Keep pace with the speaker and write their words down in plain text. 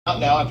Out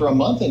now after a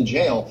month in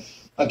jail,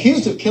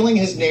 accused of killing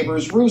his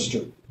neighbor's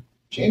rooster.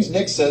 James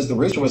Nix says the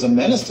rooster was a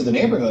menace to the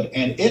neighborhood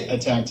and it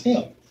attacked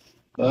him.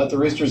 But the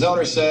rooster's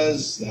owner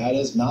says that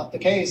is not the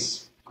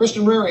case.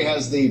 Kristen Rary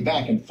has the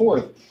back and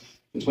forth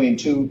between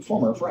two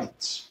former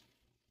friends.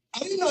 I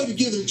didn't know to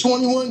give her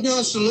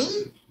 21-gun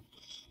salute,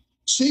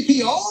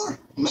 CPR,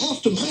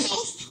 mouth to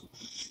mouth,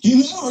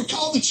 or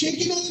call the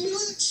chicken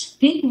ambulance.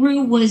 Big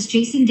Roo was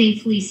Jason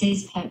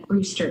DeFelice's pet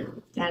rooster.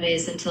 That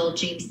is until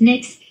James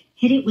Nix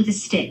hit it with a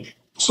stick.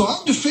 So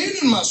I'm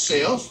defending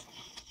myself.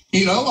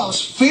 I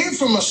was feared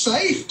for my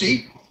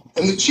safety,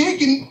 and the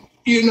chicken,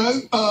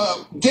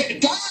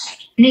 died.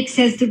 Nix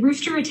says the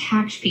rooster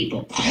attacked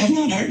people. I have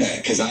not heard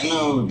that because I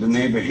know the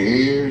neighbor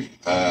here.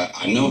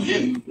 I know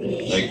him.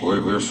 Like,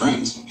 we're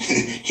friends.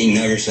 He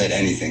never said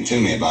anything to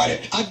me about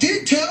it. I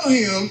did tell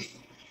him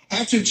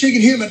after the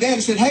chicken hit my dad. I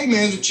said, "Hey,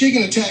 man, the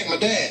chicken attacked my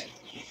dad."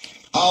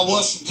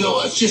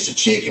 It's just a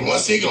chicken.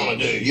 What's he going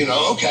to do?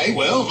 Okay,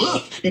 well,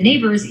 look. The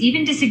neighbors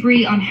even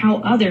disagree on how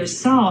others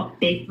saw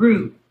Big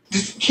Roo.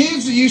 The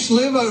kids that used to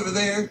live over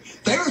there,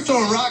 they were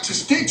throwing rocks and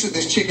sticks at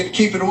this chicken to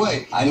keep it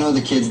away. I know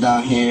the kids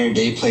down here,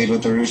 they played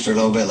with the rooster a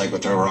little bit, like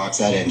with their rocks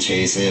at it and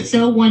chase it.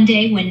 So one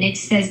day when Nix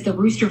says the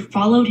rooster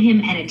followed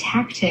him and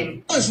attacked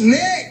him, his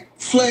neck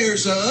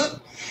flares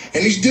up,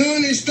 and he's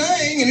doing his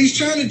thing, and he's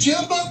trying to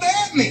jump up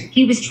at me.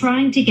 He was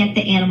trying to get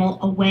the animal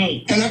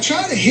away. And I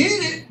tried to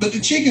hit it, but the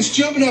chicken's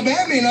jumping up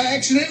at me, and I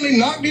accidentally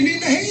knocked it in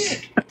the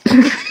head.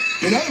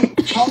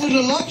 Call it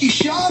a lucky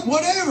shot,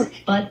 whatever.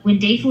 But when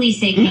DeFelice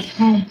came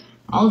home,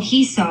 all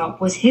he saw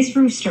was his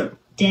rooster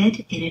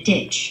dead in a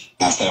ditch.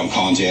 I said, I'm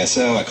calling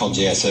JSO. I called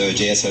JSO.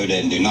 JSO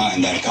didn't do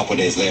nothing. Then a couple of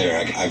days later,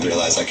 I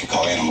realized I could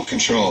call animal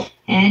control.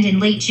 And in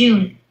late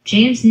June,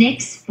 James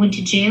Nix went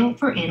to jail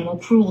for animal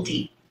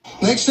cruelty.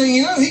 Next thing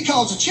you know, he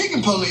calls the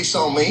chicken police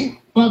on me.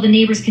 While the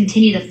neighbors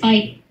continue the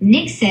fight,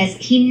 Nix says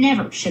he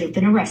never should have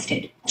been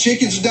arrested.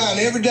 Chickens are dying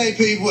every day,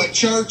 people, at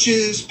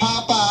churches,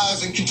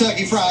 Popeyes, and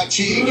Kentucky Fried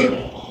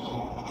Chicken.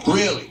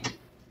 Really.